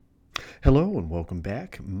Hello and welcome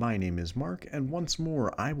back. My name is Mark, and once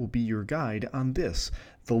more I will be your guide on this,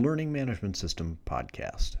 the Learning Management System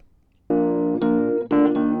podcast.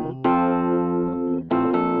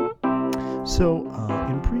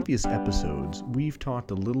 In previous episodes, we've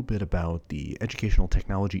talked a little bit about the educational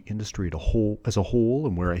technology industry as a whole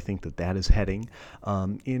and where I think that is heading.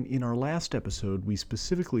 In our last episode, we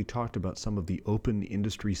specifically talked about some of the open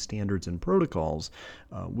industry standards and protocols,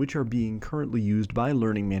 which are being currently used by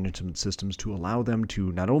learning management systems to allow them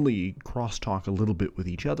to not only crosstalk a little bit with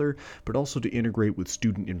each other, but also to integrate with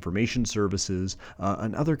student information services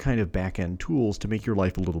and other kind of back-end tools to make your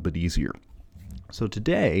life a little bit easier. So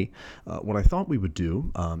today, what I thought we would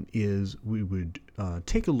do is we would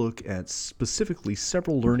take a look at specifically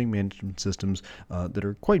several learning management systems that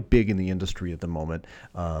are quite big in the industry at the moment,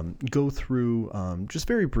 go through just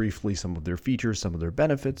very briefly some of their features, some of their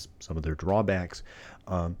benefits, some of their drawbacks,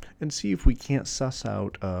 and see if we can't suss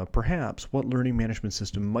out perhaps what learning management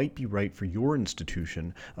system might be right for your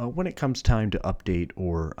institution when it comes time to update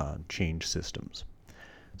or change systems.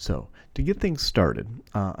 So, to get things started,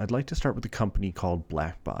 I'd like to start with a company called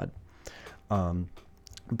Blackbaud.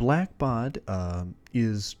 Blackbaud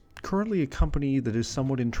is currently a company that is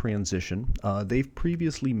somewhat in transition. They've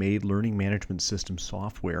previously made learning management system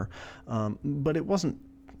software, but it wasn't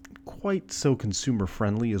quite so consumer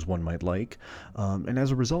friendly as one might like. And as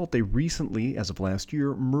a result, they recently, as of last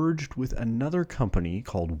year, merged with another company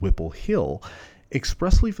called Whipple Hill,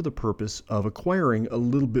 expressly for the purpose of acquiring a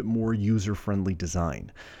little bit more user-friendly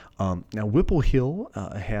design. Now, Whipple Hill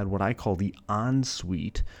had what I call the On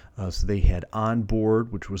Suite. So they had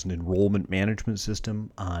Onboard, which was an enrollment management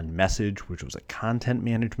system, On Message, which was a content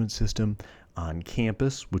management system, On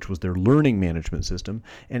Campus, which was their learning management system,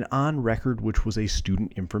 and On Record, which was a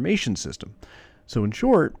student information system. So in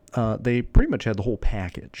short, they pretty much had the whole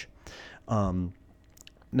package.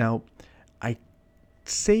 Now, I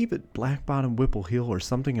say that Blackbaud and Whipple Hill are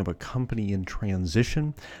something of a company in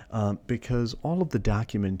transition because all of the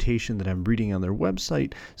documentation that I'm reading on their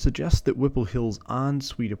website suggests that Whipple Hill's On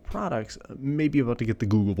suite of products may be about to get the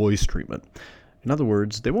Google Voice treatment. In other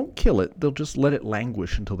words, they won't kill it, they'll just let it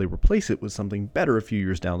languish until they replace it with something better a few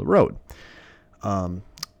years down the road.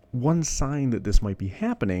 One sign that this might be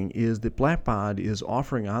happening is that Blackbaud is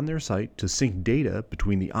offering on their site to sync data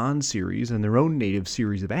between the On series and their own native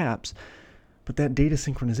series of apps, but that data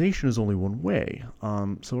synchronization is only one way.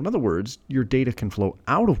 So in other words, your data can flow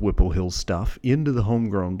out of Whipple Hill's stuff into the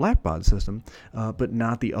homegrown Blackbaud system, but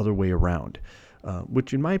not the other way around.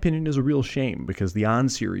 Which in my opinion is a real shame because the On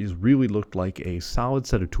series really looked like a solid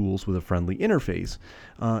set of tools with a friendly interface,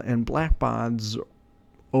 and Blackbaud's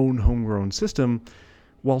own homegrown system,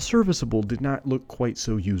 while serviceable, did not look quite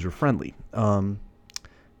so user-friendly. The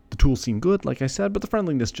tools seem good, like I said, but the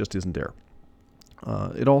friendliness just isn't there.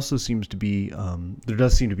 It also seems to be, there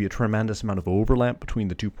does seem to be a tremendous amount of overlap between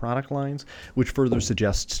the two product lines, which further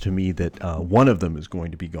suggests to me that one of them is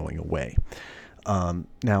going to be going away.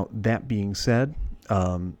 Now, that being said,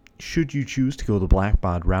 should you choose to go the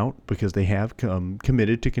Blackbaud route, because they have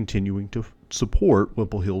committed to continuing to support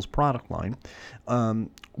Whipple Hill's product line,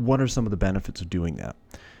 what are some of the benefits of doing that?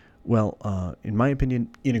 Well, in my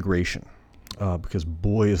opinion, integration. Because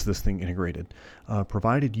boy is this thing integrated.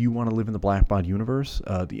 Provided you want to live in the Blackbaud universe,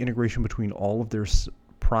 the integration between all of their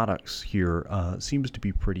products here seems to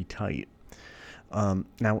be pretty tight.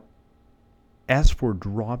 Now, as for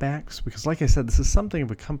drawbacks, because like I said, this is something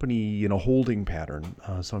of a company in a holding pattern,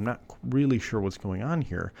 so I'm not really sure what's going on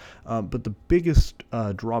here. But the biggest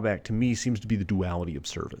drawback to me seems to be the duality of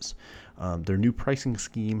service. Their new pricing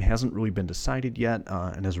scheme hasn't really been decided yet,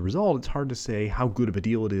 and as a result, it's hard to say how good of a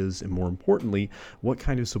deal it is, and more importantly, what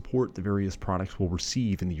kind of support the various products will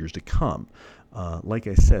receive in the years to come. Like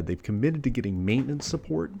I said, they've committed to getting maintenance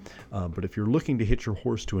support, but if you're looking to hitch your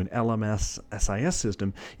horse to an LMS SIS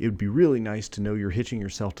system, it would be really nice to know you're hitching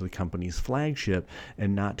yourself to the company's flagship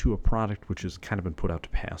and not to a product which has kind of been put out to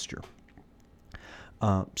pasture.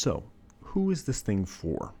 So, who is this thing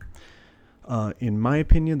for? In my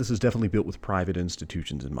opinion, this is definitely built with private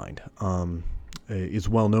institutions in mind. Is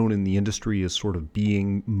well known in the industry as sort of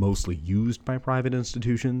being mostly used by private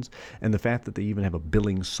institutions, and the fact that they even have a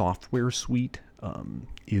billing software suite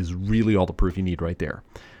is really all the proof you need right there.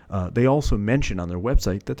 They also mention on their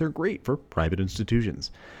website that they're great for private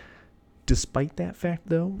institutions. Despite that fact,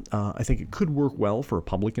 though, I think it could work well for a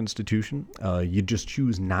public institution. You just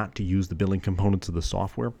choose not to use the billing components of the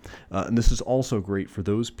software. And this is also great for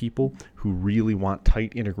those people who really want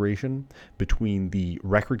tight integration between the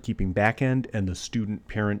record-keeping backend and the student,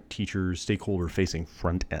 parent, teacher, stakeholder-facing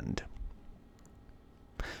front end.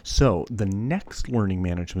 So the next learning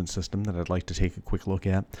management system that I'd like to take a quick look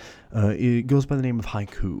at, it goes by the name of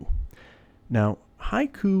Haiku. Now,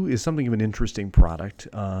 Haiku is something of an interesting product,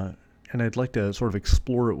 and I'd like to sort of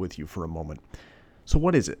explore it with you for a moment. So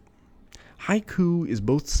what is it? Haiku is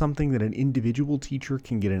both something that an individual teacher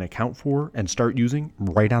can get an account for and start using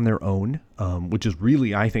right on their own, which is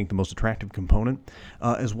really, I think, the most attractive component,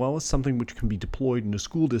 as well as something which can be deployed in a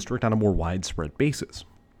school district on a more widespread basis.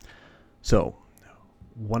 So,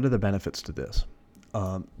 what are the benefits to this?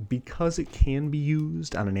 Because it can be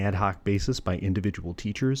used on an ad hoc basis by individual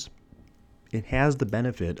teachers, it has the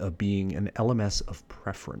benefit of being an LMS of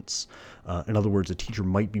preference. In other words, a teacher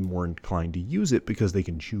might be more inclined to use it because they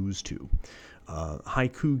can choose to.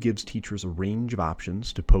 Haiku gives teachers a range of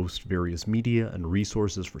options to post various media and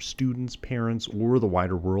resources for students, parents, or the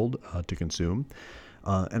wider world to consume.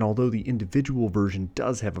 And although the individual version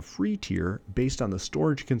does have a free tier, based on the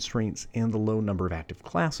storage constraints and the low number of active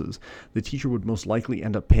classes, the teacher would most likely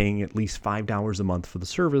end up paying at least $5 a month for the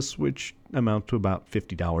service, which amount to about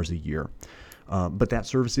 $50 a year. But that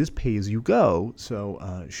service is pay-as-you-go,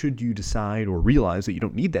 so should you decide or realize that you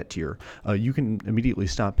don't need that tier, you can immediately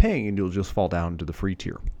stop paying and you'll just fall down to the free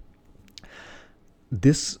tier.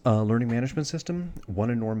 This learning management system,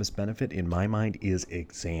 one enormous benefit in my mind is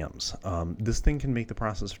exams. This thing can make the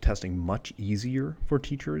process of testing much easier for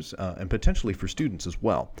teachers and potentially for students as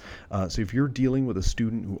well. So if you're dealing with a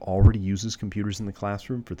student who already uses computers in the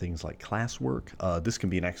classroom for things like classwork, this can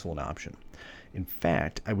be an excellent option. In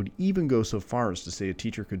fact, I would even go so far as to say a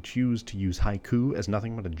teacher could choose to use Haiku as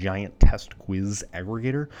nothing but a giant test quiz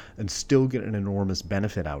aggregator and still get an enormous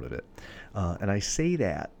benefit out of it. And I say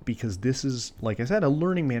that because this is, like I said, a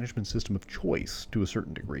learning management system of choice to a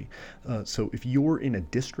certain degree. So if you're in a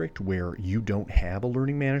district where you don't have a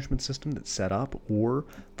learning management system that's set up, or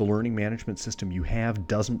the learning management system you have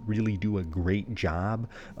doesn't really do a great job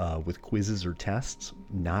with quizzes or tests,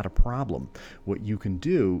 not a problem. What you can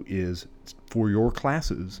do is, for your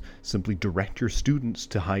classes, simply direct your students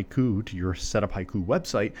to Haiku, to your Setup Haiku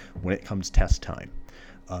website when it comes test time.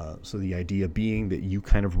 So the idea being that you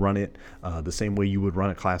kind of run it the same way you would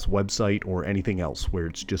run a class website or anything else, where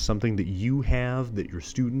it's just something that you have, that your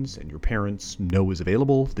students and your parents know is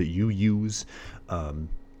available, that you use,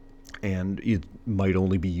 and it might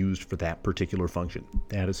only be used for that particular function.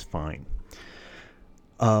 That is fine.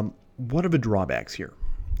 What are the drawbacks here?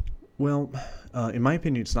 Well, in my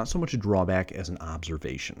opinion, it's not so much a drawback as an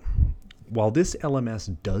observation. While this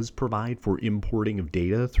LMS does provide for importing of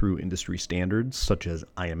data through industry standards such as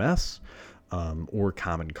IMS or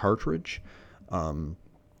Common Cartridge,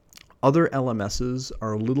 other LMSs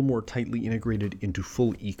are a little more tightly integrated into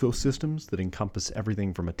full ecosystems that encompass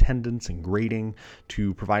everything from attendance and grading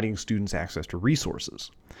to providing students access to resources.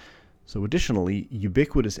 So additionally,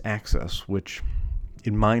 ubiquitous access, which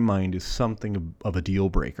in my mind is something of a deal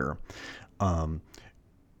breaker,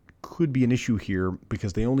 could be an issue here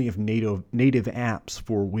because they only have native apps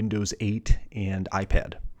for Windows 8 and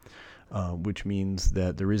iPad, which means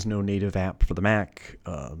that there is no native app for the Mac.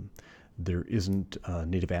 There isn't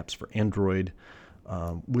native apps for Android,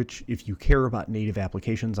 which, if you care about native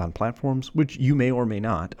applications on platforms, which you may or may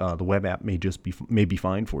not, the web app may be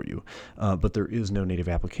fine for you, but there is no native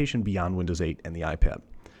application beyond Windows 8 and the iPad.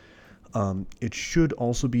 It should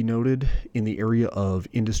also be noted in the area of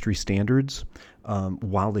industry standards,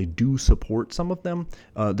 while they do support some of them,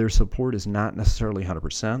 their support is not necessarily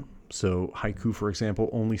 100%. So Haiku, for example,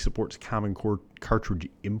 only supports Common Cartridge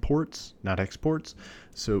imports, not exports.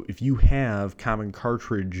 So if you have Common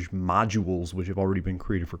Cartridge modules which have already been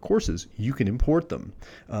created for courses, you can import them.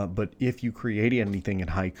 But if you create anything in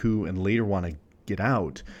Haiku and later want to get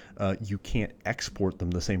out, you can't export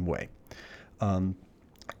them the same way.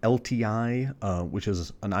 LTI, which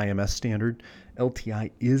is an IMS standard,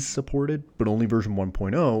 LTI is supported, but only version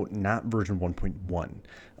 1.0, not version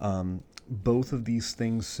 1.1. Both of these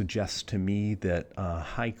things suggest to me that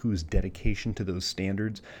Haiku's dedication to those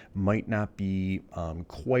standards might not be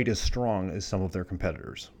quite as strong as some of their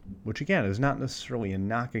competitors, which again is not necessarily a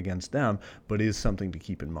knock against them, but is something to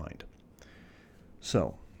keep in mind.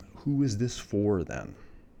 So, who is this for then?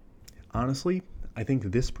 Honestly, I think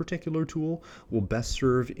this particular tool will best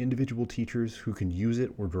serve individual teachers who can use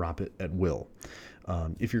it or drop it at will.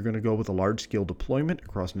 If you're going to go with a large-scale deployment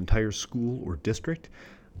across an entire school or district,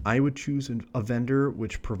 I would choose a vendor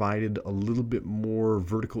which provided a little bit more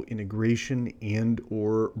vertical integration and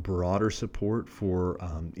or broader support for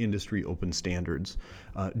industry open standards,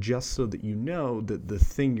 just so that you know that the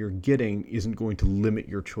thing you're getting isn't going to limit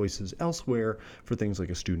your choices elsewhere for things like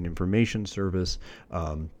a student information service,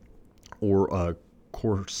 or a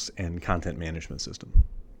course and content management system.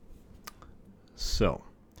 So,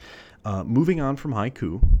 Moving on from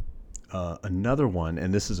Haiku, another one,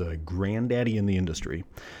 and this is a granddaddy in the industry,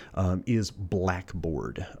 is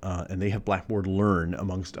Blackboard. And they have Blackboard Learn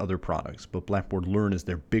amongst other products, but Blackboard Learn is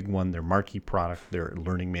their big one, their marquee product, their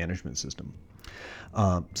learning management system.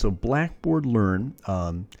 So Blackboard Learn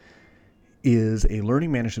is a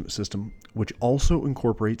learning management system which also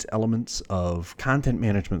incorporates elements of content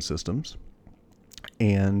management systems.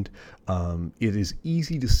 And it is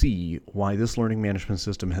easy to see why this learning management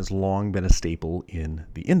system has long been a staple in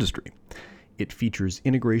the industry. It features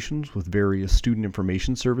integrations with various student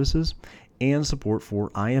information services and support for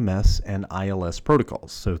IMS and ILS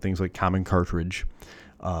protocols. So things like Common Cartridge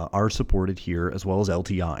are supported here, as well as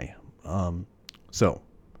LTI. So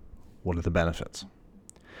what are the benefits?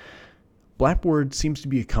 Blackboard seems to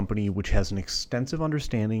be a company which has an extensive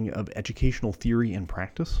understanding of educational theory and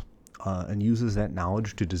practice, and uses that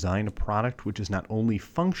knowledge to design a product which is not only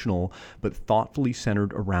functional, but thoughtfully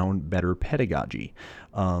centered around better pedagogy.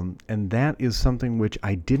 And that is something which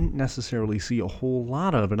I didn't necessarily see a whole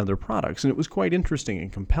lot of in other products, and it was quite interesting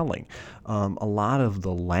and compelling. A lot of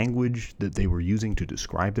the language that they were using to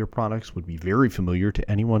describe their products would be very familiar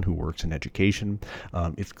to anyone who works in education.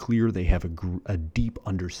 It's clear they have a deep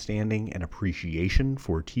understanding and appreciation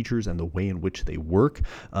for teachers and the way in which they work,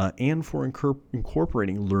 and for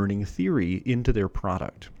incorporating learning theory into their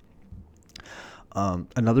product.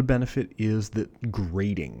 Another benefit is that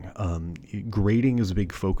grading. Grading is a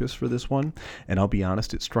big focus for this one, and I'll be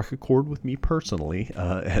honest, it struck a chord with me personally,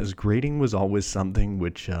 as grading was always something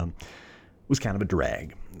which was kind of a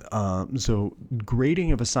drag. So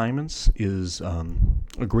grading of assignments is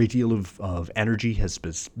a great deal of energy has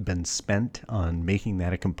been spent on making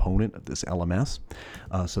that a component of this LMS.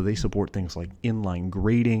 So they support things like inline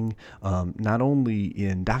grading, not only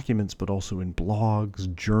in documents, but also in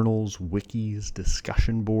blogs, journals, wikis,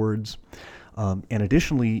 discussion boards. And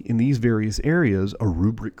additionally, in these various areas, a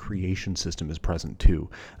rubric creation system is present too.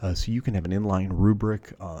 So you can have an inline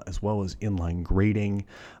rubric as well as inline grading.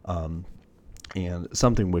 And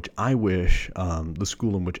something which I wish the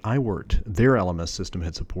school in which I worked, their LMS system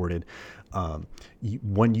had supported.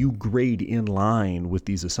 When you grade in line with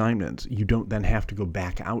these assignments, you don't then have to go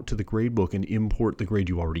back out to the gradebook and import the grade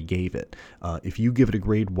you already gave it. If you give it a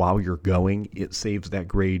grade while you're going, it saves that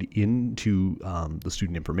grade into the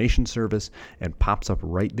student information service and pops up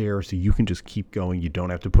right there, so you can just keep going. You don't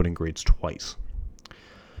have to put in grades twice.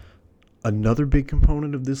 Another big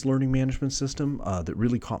component of this learning management system that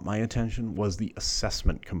really caught my attention was the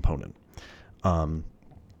assessment component.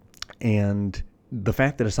 And the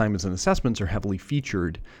fact that assignments and assessments are heavily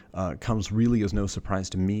featured comes really as no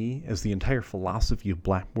surprise to me, as the entire philosophy of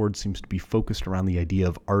Blackboard seems to be focused around the idea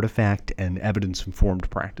of artifact and evidence-informed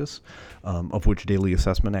practice, of which daily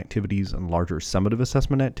assessment activities and larger summative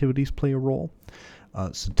assessment activities play a role.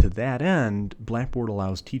 So to that end, Blackboard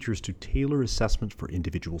allows teachers to tailor assessments for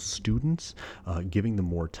individual students, giving them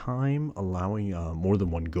more time, allowing more than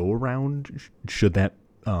one go-around, should that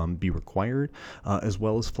be required, as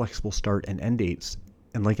well as flexible start and end dates.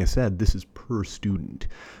 And like I said, this is per student.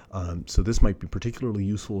 So this might be particularly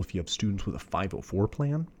useful if you have students with a 504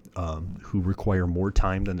 plan who require more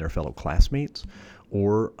time than their fellow classmates,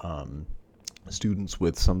 or students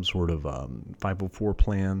with some sort of 504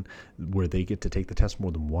 plan where they get to take the test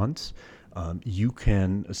more than once. You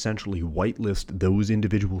can essentially whitelist those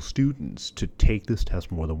individual students to take this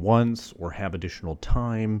test more than once, or have additional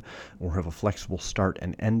time, or have a flexible start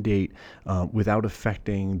and end date without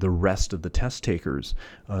affecting the rest of the test takers.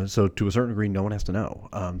 So to a certain degree, no one has to know.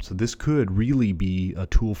 So this could really be a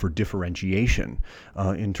tool for differentiation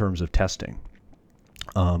in terms of testing.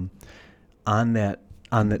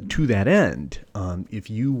 To that end, if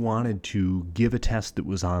you wanted to give a test that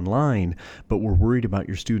was online, but were worried about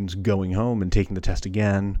your students going home and taking the test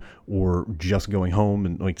again, or just going home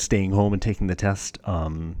and staying home and taking the test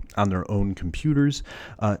on their own computers,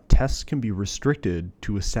 tests can be restricted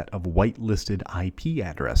to a set of whitelisted IP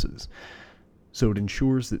addresses. So it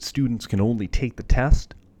ensures that students can only take the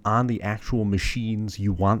test on the actual machines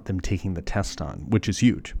you want them taking the test on, which is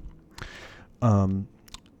huge.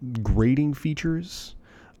 Grading features.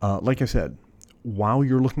 Like I said, while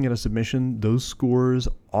you're looking at a submission, those scores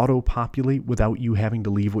auto-populate without you having to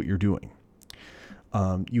leave what you're doing.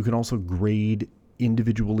 You can also grade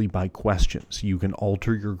individually by questions. You can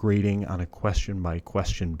alter your grading on a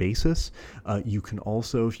question-by-question basis. You can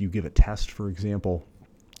also, if you give a test, for example,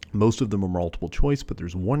 Most of them are multiple choice, but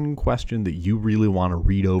there's one question that you really want to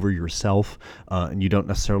read over yourself, and you don't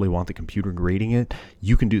necessarily want the computer grading it.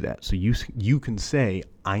 You can do that. So you can say,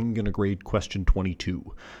 I'm going to grade question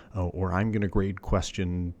 22, or I'm going to grade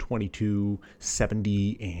question 22,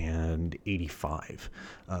 70, and 85.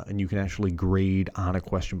 And you can actually grade on a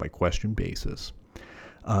question-by-question basis.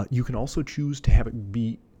 You can also choose to have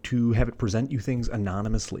it present you things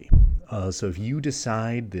anonymously. So if you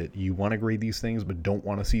decide that you want to grade these things but don't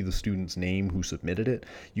want to see the student's name who submitted it,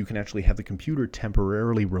 you can actually have the computer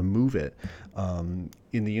temporarily remove it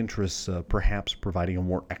in the interests of perhaps providing a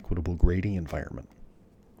more equitable grading environment.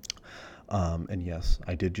 And yes,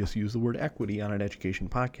 I did just use the word equity on an education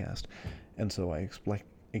podcast, and so I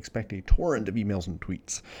expect a torrent of emails and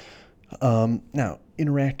tweets. Now,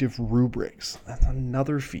 interactive rubrics. That's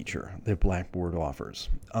another feature that Blackboard offers.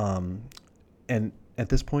 And at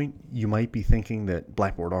this point, you might be thinking that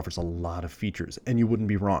Blackboard offers a lot of features, and you wouldn't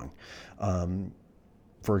be wrong.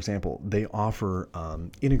 For example, they offer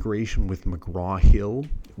integration with McGraw-Hill,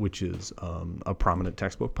 which is a prominent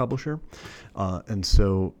textbook publisher. And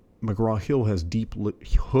so McGraw-Hill has deep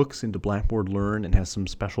hooks into Blackboard Learn and has some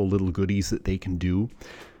special little goodies that they can do.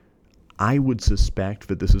 I would suspect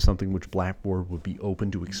that this is something which Blackboard would be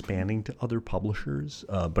open to expanding to other publishers,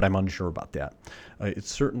 but I'm unsure about that. It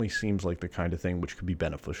certainly seems like the kind of thing which could be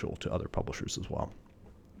beneficial to other publishers as well.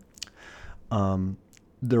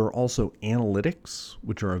 There are also analytics,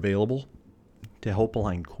 which are available to help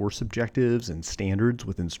align course objectives and standards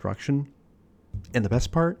with instruction. And the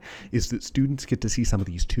best part is that students get to see some of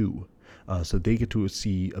these too. So they get to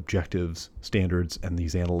see objectives, standards, and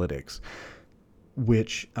these analytics,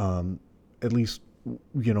 which, at least,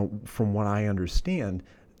 from what I understand,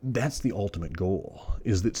 that's the ultimate goal,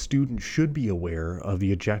 is that students should be aware of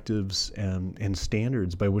the objectives and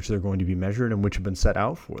standards by which they're going to be measured and which have been set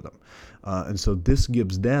out for them. And so this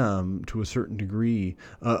gives them, to a certain degree,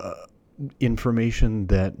 information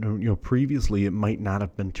that previously it might not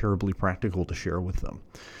have been terribly practical to share with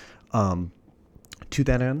them. To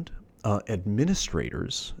that end,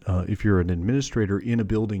 administrators, if you're an administrator in a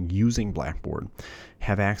building using Blackboard,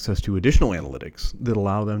 have access to additional analytics that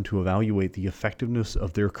allow them to evaluate the effectiveness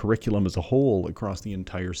of their curriculum as a whole across the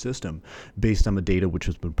entire system based on the data which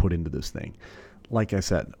has been put into this thing. Like I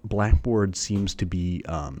said, Blackboard seems to be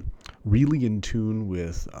really in tune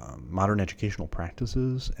with modern educational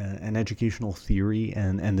practices and educational theory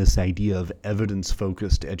and this idea of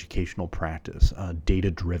evidence-focused educational practice,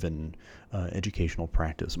 data-driven educational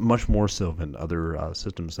practice, much more so than other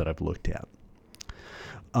systems that I've looked at.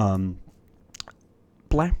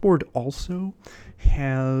 Blackboard also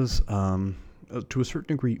has, to a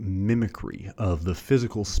certain degree, mimicry of the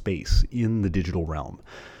physical space in the digital realm.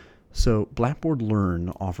 So Blackboard Learn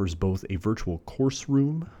offers both a virtual course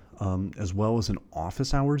room as well as an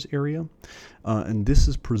office hours area. And this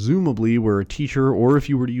is presumably where a teacher, or if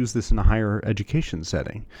you were to use this in a higher education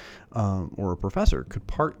setting, or a professor, could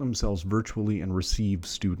park themselves virtually and receive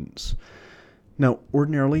students. Now,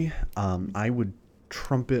 ordinarily, I would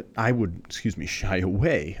shy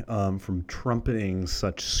away from trumpeting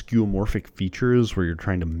such skeuomorphic features where you're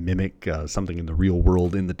trying to mimic something in the real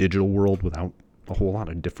world in the digital world without a whole lot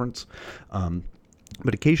of difference.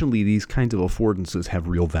 But occasionally these kinds of affordances have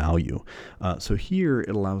real value. So here it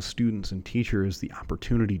allows students and teachers the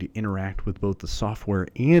opportunity to interact with both the software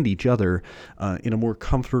and each other in a more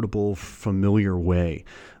comfortable, familiar way.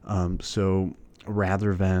 So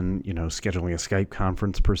rather than scheduling a Skype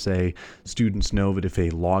conference per se, students know that if they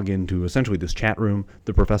log into essentially this chat room,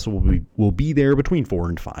 the professor will be there between 4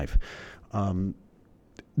 and 5.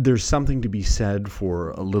 There's something to be said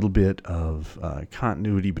for a little bit of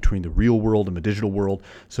continuity between the real world and the digital world.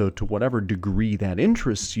 So to whatever degree that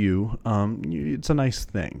interests you, it's a nice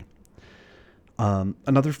thing.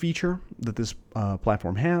 Another feature that this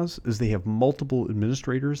platform has is they have multiple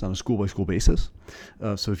administrators on a school-by-school basis.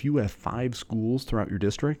 So if you have 5 schools throughout your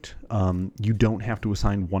district, you don't have to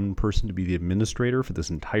assign one person to be the administrator for this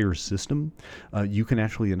entire system. You can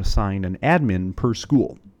actually assign an admin per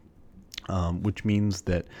school. Which means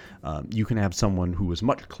that you can have someone who is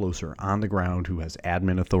much closer on the ground, who has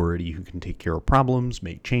admin authority, who can take care of problems,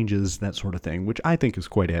 make changes, that sort of thing, which I think is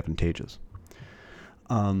quite advantageous.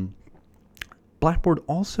 Blackboard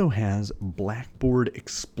also has Blackboard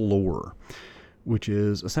Explorer, which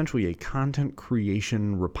is essentially a content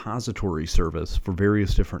creation repository service for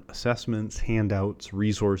various different assessments, handouts,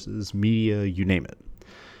 resources, media, you name it.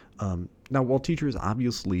 Now, while teachers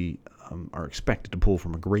obviously are expected to pull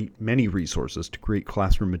from a great many resources to create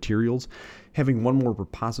classroom materials, having one more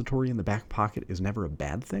repository in the back pocket is never a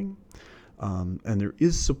bad thing. And there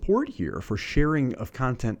is support here for sharing of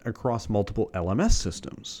content across multiple LMS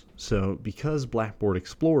systems. So because Blackboard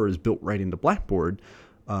Explorer is built right into Blackboard,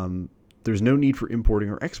 there's no need for importing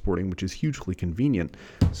or exporting, which is hugely convenient.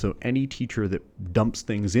 So any teacher that dumps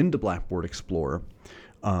things into Blackboard Explorer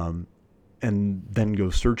and then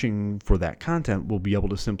goes searching for that content will be able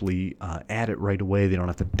to simply add it right away. They don't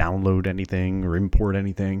have to download anything or import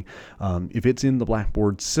anything. If it's in the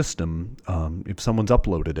Blackboard system, if someone's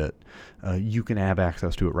uploaded it, you can have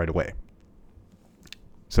access to it right away.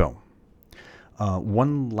 So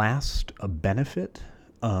one last benefit,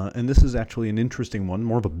 and this is actually an interesting one,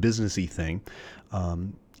 more of a businessy thing,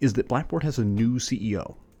 is that Blackboard has a new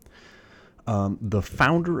CEO. The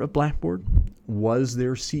founder of Blackboard was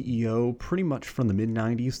their CEO pretty much from the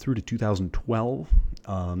mid-90s through to 2012,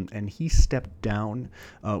 and he stepped down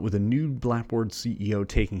with a new Blackboard CEO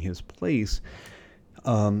taking his place,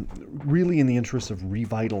 really in the interest of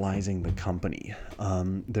revitalizing the company.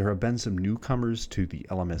 There have been some newcomers to the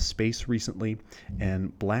LMS space recently,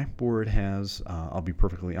 and Blackboard has, I'll be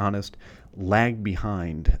perfectly honest, lagged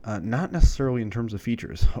behind, not necessarily in terms of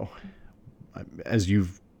features. So, as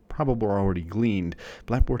you've probably already gleaned,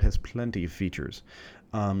 Blackboard has plenty of features.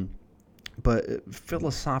 But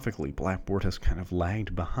philosophically, Blackboard has kind of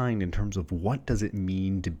lagged behind in terms of what does it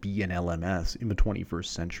mean to be an LMS in the 21st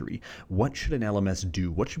century? What should an LMS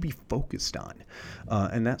do? What should be focused on?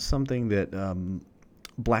 And that's something that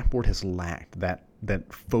Blackboard has lacked, that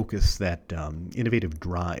focus, that innovative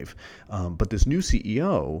drive. But this new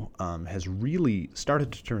CEO has really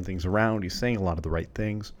started to turn things around. He's saying a lot of the right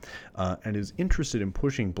things and is interested in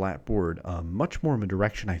pushing Blackboard much more in the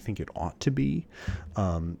direction I think it ought to be,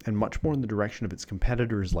 and much more in the direction of its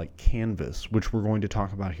competitors like Canvas, which we're going to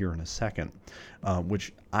talk about here in a second,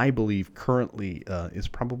 which I believe currently is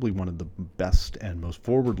probably one of the best and most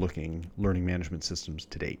forward-looking learning management systems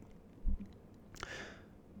to date.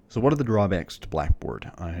 So what are the drawbacks to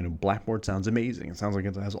Blackboard? I know Blackboard sounds amazing. It sounds like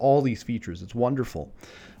it has all these features. It's wonderful.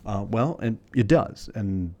 Well, and it does.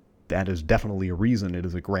 And that is definitely a reason it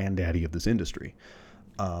is a granddaddy of this industry.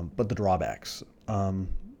 But the drawbacks. One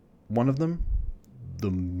of them,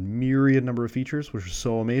 the myriad number of features, which is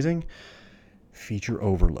so amazing, feature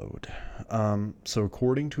overload. So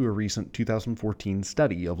according to a recent 2014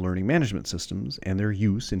 study of learning management systems and their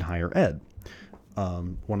use in higher ed,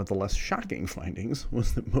 one of the less shocking findings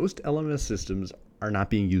was that most LMS systems are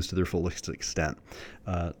not being used to their fullest extent.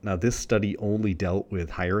 Now, this study only dealt with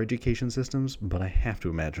higher education systems, but I have to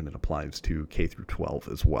imagine it applies to K through 12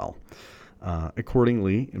 as well.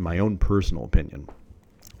 Accordingly, in my own personal opinion,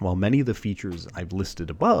 while many of the features I've listed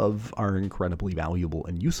above are incredibly valuable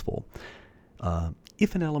and useful,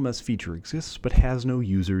 if an LMS feature exists but has no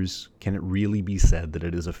users, can it really be said that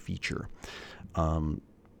it is a feature?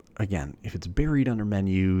 Again, if it's buried under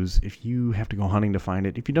menus, if you have to go hunting to find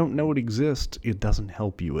it, if you don't know it exists, it doesn't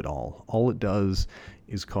help you at all. All it does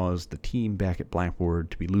is cause the team back at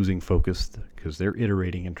Blackboard to be losing focus because they're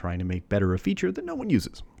iterating and trying to make better a feature that no one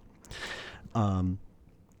uses.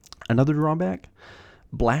 Another drawback,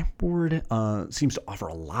 Blackboard seems to offer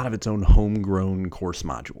a lot of its own homegrown course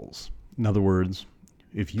modules. In other words,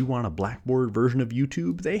 if you want a Blackboard version of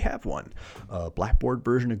YouTube, they have one. A Blackboard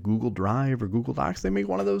version of Google Drive or Google Docs, they make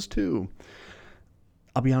one of those too.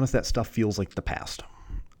 I'll be honest, that stuff feels like the past.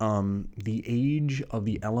 The age of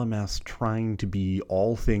the LMS trying to be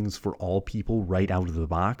all things for all people right out of the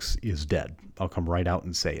box is dead. I'll come right out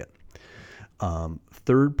and say it.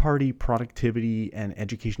 Third-party productivity and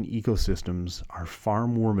education ecosystems are far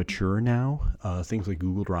more mature now. Things like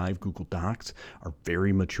Google Drive, Google Docs are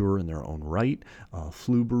very mature in their own right.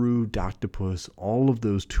 Flubaroo, Doctopus, all of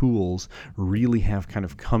those tools really have kind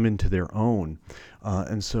of come into their own.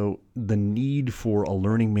 And so the need for a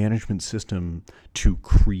learning management system to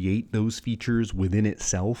create those features within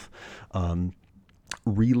itself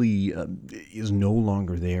really is no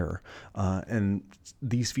longer there. And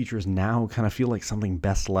these features now kind of feel like something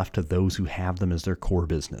best left to those who have them as their core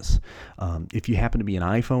business. If you happen to be an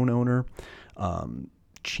iPhone owner,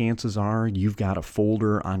 chances are you've got a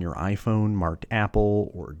folder on your iPhone marked Apple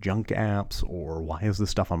or junk apps or why is this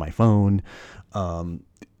stuff on my phone?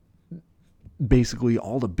 Basically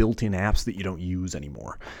all the built-in apps that you don't use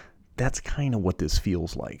anymore. That's kind of what this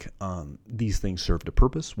feels like. These things served a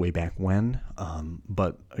purpose way back when,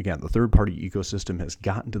 but again, the third-party ecosystem has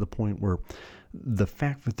gotten to the point where the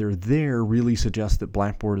fact that they're there really suggests that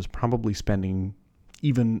Blackboard is probably spending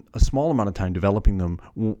even a small amount of time developing them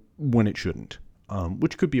when it shouldn't,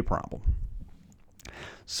 which could be a problem.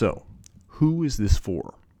 So, who is this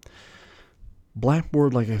for?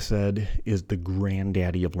 Blackboard, like I said, is the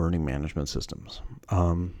granddaddy of learning management systems.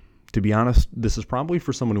 To be honest, this is probably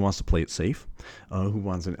for someone who wants to play it safe, who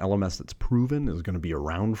wants an LMS that's proven, is going to be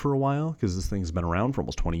around for a while, because this thing's been around for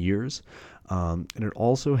almost 20 years. And it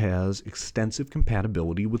also has extensive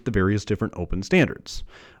compatibility with the various different open standards.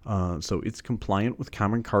 So it's compliant with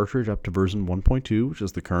Common Cartridge up to version 1.2, which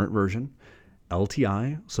is the current version.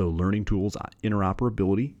 LTI, so Learning Tools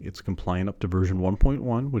Interoperability, it's compliant up to version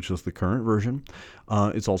 1.1, which is the current version.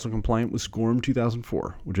 It's also compliant with SCORM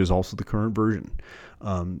 2004, which is also the current version.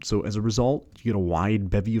 So as a result, you get a wide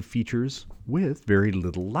bevy of features with very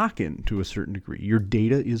little lock-in to a certain degree. Your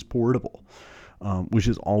data is portable, which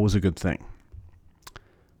is always a good thing.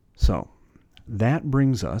 So that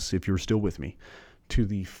brings us, if you're still with me, to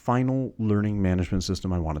the final learning management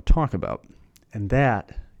system I want to talk about, and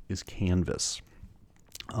that is Canvas.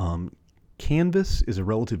 Canvas is a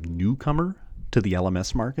relative newcomer to the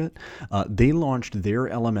LMS market. They launched their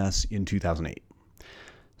LMS in 2008.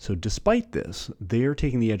 So despite this, they're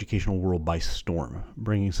taking the educational world by storm,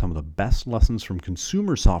 bringing some of the best lessons from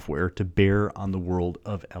consumer software to bear on the world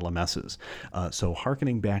of LMSs. So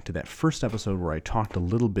hearkening back to that first episode where I talked a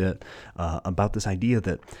little bit about this idea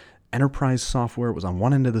that enterprise software was on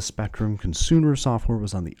one end of the spectrum, consumer software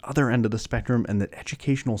was on the other end of the spectrum, and that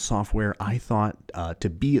educational software, I thought, to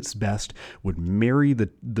be its best, would marry the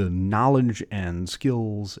knowledge and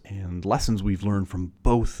skills and lessons we've learned from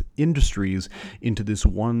both industries into this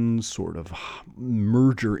one sort of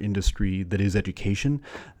merger industry that is education.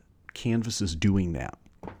 Canvas is doing that.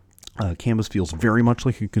 Canvas feels very much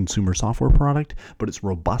like a consumer software product, but it's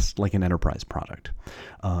robust like an enterprise product.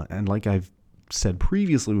 And like I've said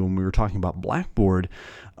previously when we were talking about Blackboard,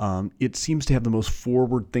 it seems to have the most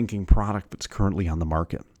forward-thinking product that's currently on the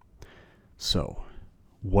market. So,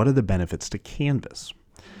 what are the benefits to Canvas?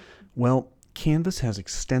 Well, Canvas has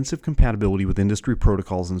extensive compatibility with industry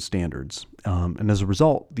protocols and standards, and as a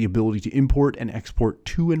result, the ability to import and export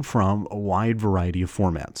to and from a wide variety of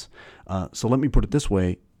formats. So let me put it this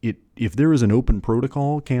way. If there is an open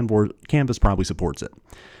protocol, Canvas probably supports it.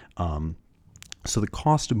 So the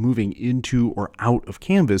cost of moving into or out of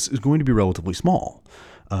Canvas is going to be relatively small.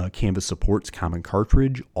 Canvas supports Common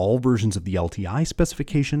Cartridge, all versions of the LTI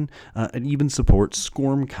specification, and even supports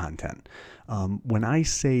SCORM content. When I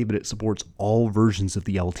say that it supports all versions of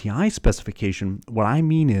the LTI specification, what I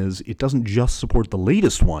mean is it doesn't just support the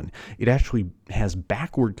latest one, it actually has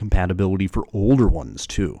backward compatibility for older ones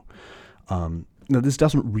too. Now, this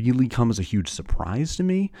doesn't really come as a huge surprise to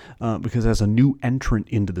me, because as a new entrant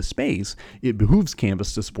into the space, it behooves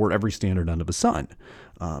Canvas to support every standard under the sun,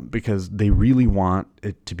 because they really want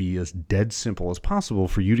it to be as dead simple as possible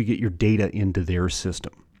for you to get your data into their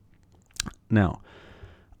system. Now,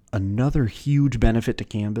 another huge benefit to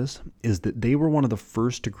Canvas is that they were one of the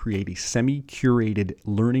first to create a semi-curated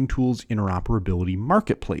learning tools interoperability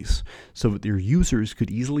marketplace so that their users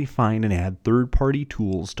could easily find and add third-party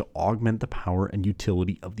tools to augment the power and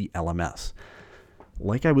utility of the LMS.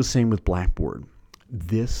 Like I was saying with Blackboard,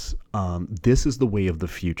 this is the way of the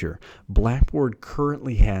future. Blackboard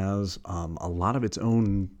currently has a lot of its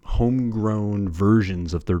own homegrown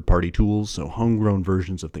versions of third-party tools, so homegrown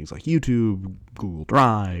versions of things like YouTube, Google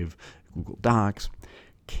Drive, Google Docs.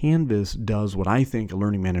 Canvas does what I think a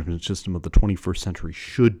learning management system of the 21st century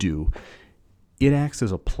should do. It acts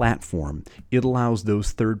as a platform. It allows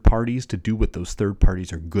those third parties to do what those third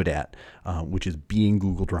parties are good at, which is being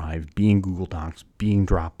Google Drive, being Google Docs, being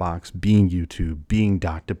Dropbox, being YouTube, being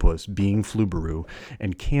Doctopus, being Flubaroo.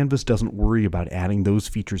 And Canvas doesn't worry about adding those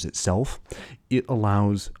features itself. It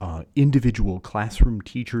allows individual classroom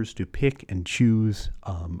teachers to pick and choose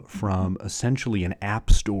from essentially an app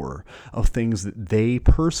store of things that they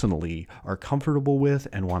personally are comfortable with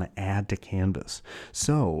and want to add to Canvas.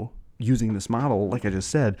 So, using this model, like I just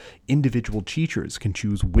said, individual teachers can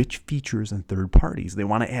choose which features and third parties they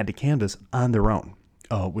want to add to Canvas on their own,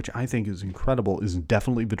 which I think is incredible, is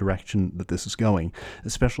definitely the direction that this is going,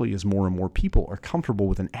 especially as more and more people are comfortable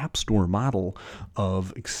with an app store model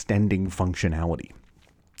of extending functionality.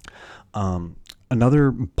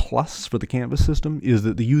 Another plus for the Canvas system is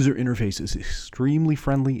that the user interface is extremely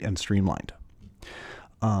friendly and streamlined.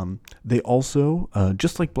 They also,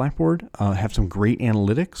 just like Blackboard, have some great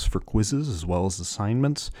analytics for quizzes as well as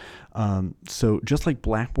assignments. So just like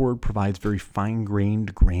Blackboard provides very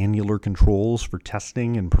fine-grained, granular controls for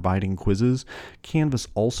testing and providing quizzes, Canvas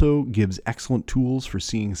also gives excellent tools for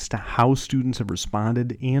seeing how students have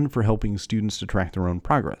responded and for helping students to track their own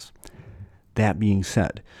progress. That being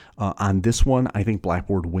said, on this one, I think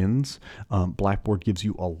Blackboard wins. Blackboard gives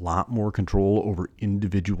you a lot more control over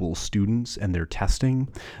individual students and their testing.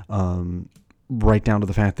 right down to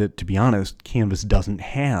the fact that, to be honest, Canvas doesn't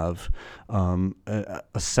have a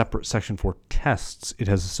separate section for tests. It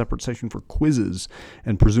has a separate section for quizzes,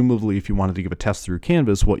 and presumably if you wanted to give a test through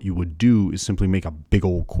Canvas, what you would do is simply make a big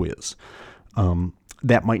old quiz.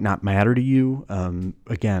 That might not matter to you.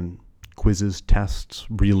 Again, quizzes, tests,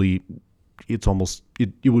 really, it's almost,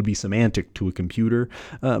 it would be semantic to a computer,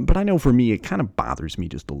 but I know for me it kind of bothers me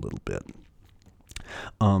just a little bit.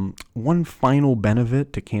 One final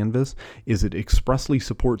benefit to Canvas is it expressly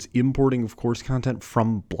supports importing of course content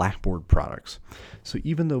from Blackboard products. So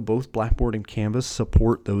even though both Blackboard and Canvas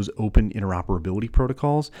support those open interoperability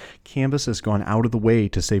protocols, Canvas has gone out of the way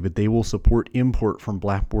to say that they will support import from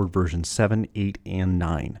Blackboard version 7, 8, and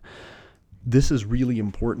 9. This is really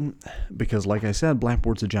important because, like I said,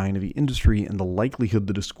 Blackboard's a giant of the industry, and the likelihood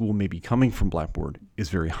that a school may be coming from Blackboard is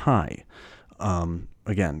very high.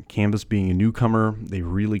 Again, Canvas being a newcomer, they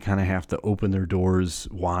really kind of have to open their doors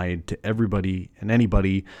wide to everybody and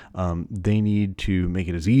anybody. They need to make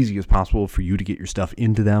it as easy as possible for you to get your stuff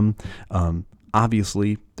into them.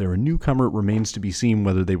 Obviously, they're a newcomer. It remains to be seen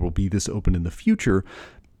whether they will be this open in the future.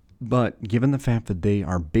 But given the fact that they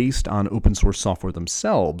are based on open source software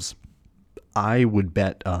themselves, I would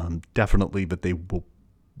bet definitely that they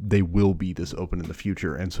will be this open in the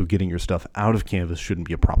future. And so getting your stuff out of Canvas shouldn't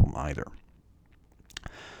be a problem either.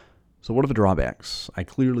 So what are the drawbacks? I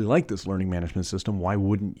clearly like this learning management system. Why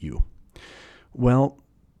wouldn't you? Well,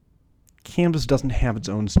 Canvas doesn't have its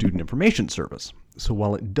own student information service. So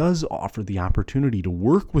while it does offer the opportunity to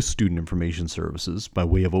work with student information services by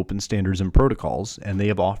way of open standards and protocols, and they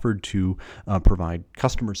have offered to provide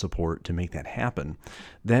customer support to make that happen,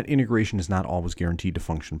 that integration is not always guaranteed to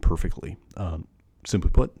function perfectly.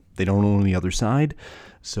 Simply put, they don't own the other side,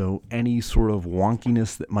 so any sort of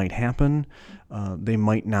wonkiness that might happen, they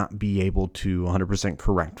might not be able to 100%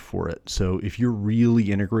 correct for it. So if you're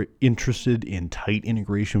really interested in tight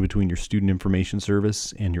integration between your student information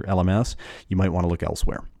service and your LMS, you might want to look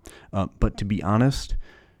elsewhere. But to be honest,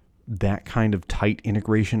 that kind of tight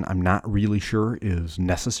integration, I'm not really sure is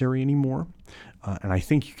necessary anymore. And I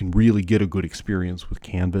think you can really get a good experience with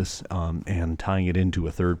Canvas and tying it into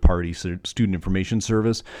a third-party student information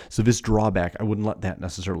service. So this drawback, I wouldn't let that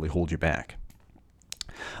necessarily hold you back.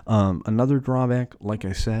 Another drawback, like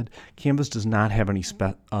I said, Canvas does not have any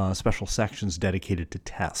special sections dedicated to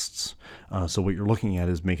tests. So what you're looking at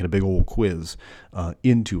is making a big old quiz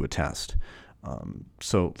into a test.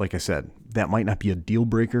 So like I said, that might not be a deal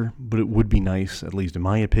breaker, but it would be nice, at least in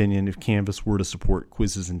my opinion, if Canvas were to support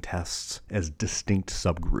quizzes and tests as distinct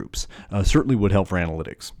subgroups. Certainly would help for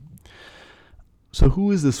analytics. So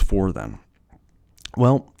who is this for then?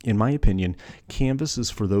 Well, in my opinion, Canvas is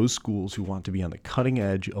for those schools who want to be on the cutting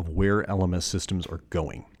edge of where LMS systems are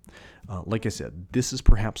going. Like I said, this is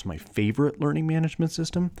perhaps my favorite learning management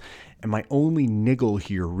system, and my only niggle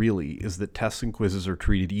here really is that tests and quizzes are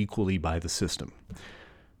treated equally by the system.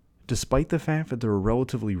 Despite the fact that they're a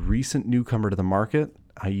relatively recent newcomer to the market,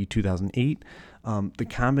 i.e. 2008, the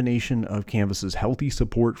combination of Canvas's healthy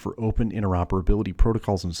support for open interoperability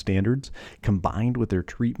protocols and standards, combined with their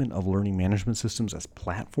treatment of learning management systems as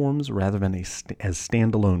platforms rather than as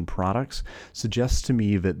standalone products, suggests to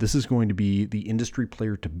me that this is going to be the industry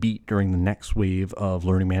player to beat during the next wave of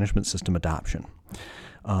learning management system adoption.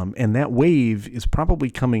 And that wave is probably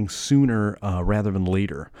coming sooner rather than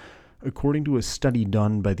later. According to a study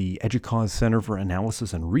done by the EDUCAUSE Center for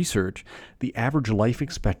Analysis and Research, the average life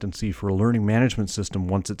expectancy for a learning management system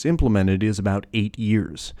once it's implemented is about 8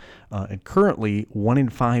 years. And currently, 1 in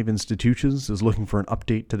 5 institutions is looking for an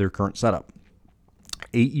update to their current setup.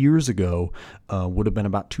 8 years ago would have been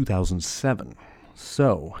about 2007.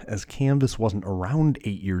 So, as Canvas wasn't around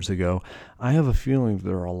 8 years ago, I have a feeling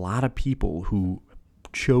there are a lot of people who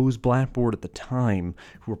chose Blackboard at the time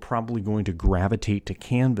who are probably going to gravitate to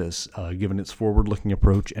Canvas given its forward-looking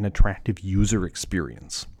approach and attractive user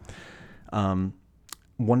experience.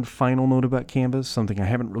 One final note about Canvas, something I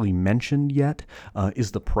haven't really mentioned yet,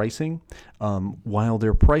 is the pricing. While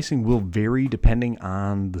their pricing will vary depending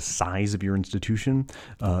on the size of your institution,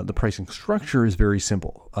 the pricing structure is very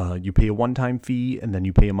simple. You pay a one-time fee and then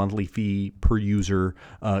you pay a monthly fee per user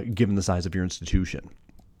given the size of your institution.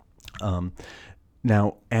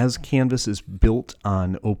 Now, as Canvas is built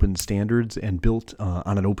on open standards and built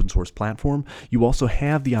on an open source platform, you also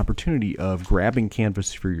have the opportunity of grabbing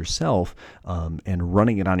Canvas for yourself and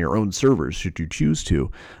running it on your own servers should you choose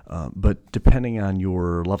to. But depending on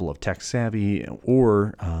your level of tech savvy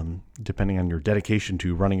or depending on your dedication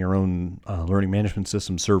to running your own learning management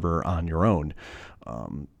system server on your own,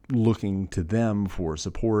 looking to them for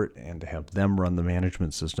support and to have them run the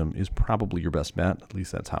management system is probably your best bet. At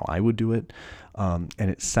least that's how I would do it. And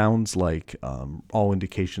it sounds like all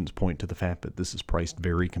indications point to the fact that this is priced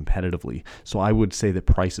very competitively. So I would say that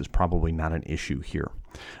price is probably not an issue here.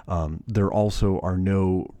 There also are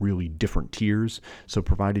no really different tiers. So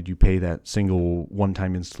provided you pay that single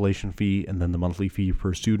one-time installation fee and then the monthly fee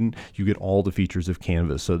per student, you get all the features of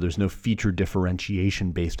Canvas. So there's no feature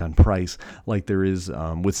differentiation based on price like there is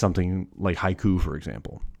with something like Haiku, for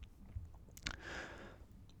example.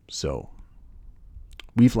 So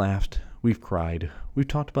we've laughed, we've cried, we've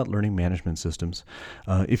talked about learning management systems.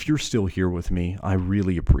 If you're still here with me, I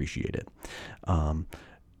really appreciate it.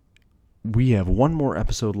 We have one more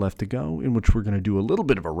episode left to go in which we're going to do a little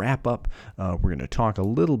bit of a wrap up. We're going to talk a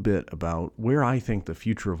little bit about where I think the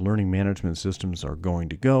future of learning management systems are going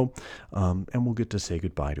to go, and we'll get to say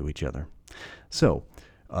goodbye to each other. So,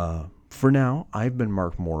 for now, I've been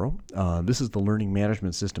Mark Morrow. This is the Learning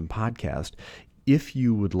Management System Podcast. If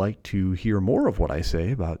you would like to hear more of what I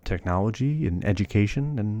say about technology and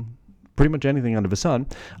education and pretty much anything under the sun,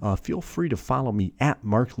 feel free to follow me at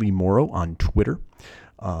Mark Lee Morrow on Twitter.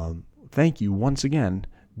 Thank you once again.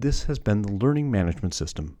 This has been the Learning Management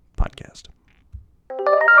System Podcast.